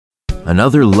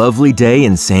Another lovely day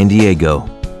in San Diego.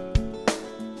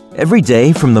 Every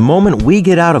day, from the moment we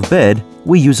get out of bed,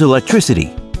 we use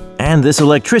electricity. And this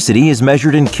electricity is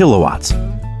measured in kilowatts.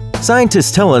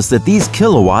 Scientists tell us that these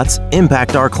kilowatts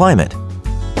impact our climate.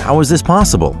 How is this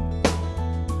possible?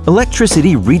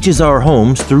 Electricity reaches our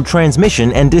homes through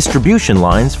transmission and distribution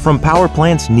lines from power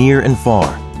plants near and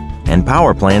far. And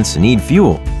power plants need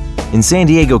fuel. In San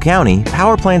Diego County,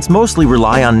 power plants mostly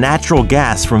rely on natural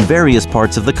gas from various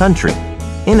parts of the country.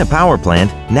 In a power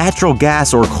plant, natural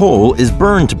gas or coal is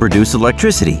burned to produce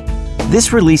electricity.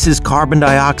 This releases carbon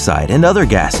dioxide and other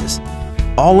gases.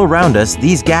 All around us,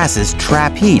 these gases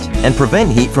trap heat and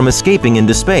prevent heat from escaping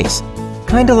into space.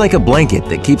 Kinda like a blanket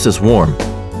that keeps us warm.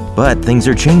 But things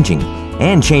are changing,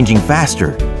 and changing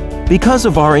faster. Because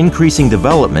of our increasing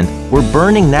development, we're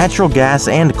burning natural gas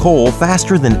and coal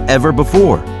faster than ever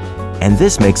before. And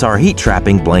this makes our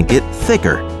heat-trapping blanket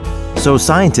thicker. So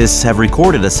scientists have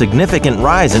recorded a significant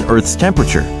rise in Earth's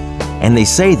temperature. And they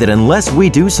say that unless we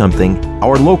do something,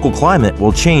 our local climate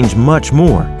will change much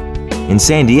more. In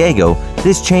San Diego,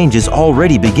 this change is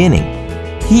already beginning.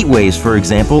 Heat waves, for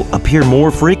example, appear more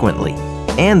frequently.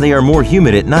 And they are more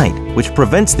humid at night, which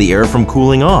prevents the air from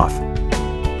cooling off.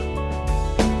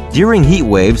 During heat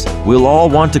waves, we'll all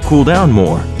want to cool down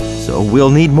more, so we'll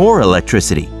need more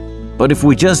electricity. But if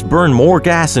we just burn more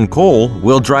gas and coal,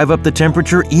 we'll drive up the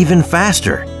temperature even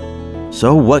faster.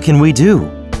 So what can we do?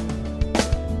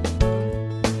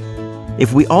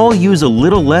 If we all use a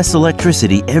little less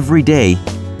electricity every day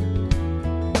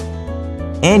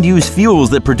and use fuels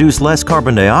that produce less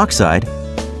carbon dioxide,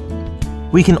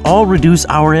 we can all reduce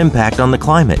our impact on the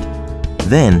climate.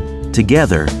 Then,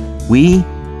 together, we,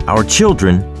 our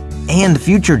children, and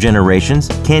future generations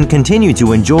can continue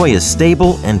to enjoy a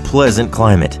stable and pleasant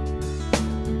climate.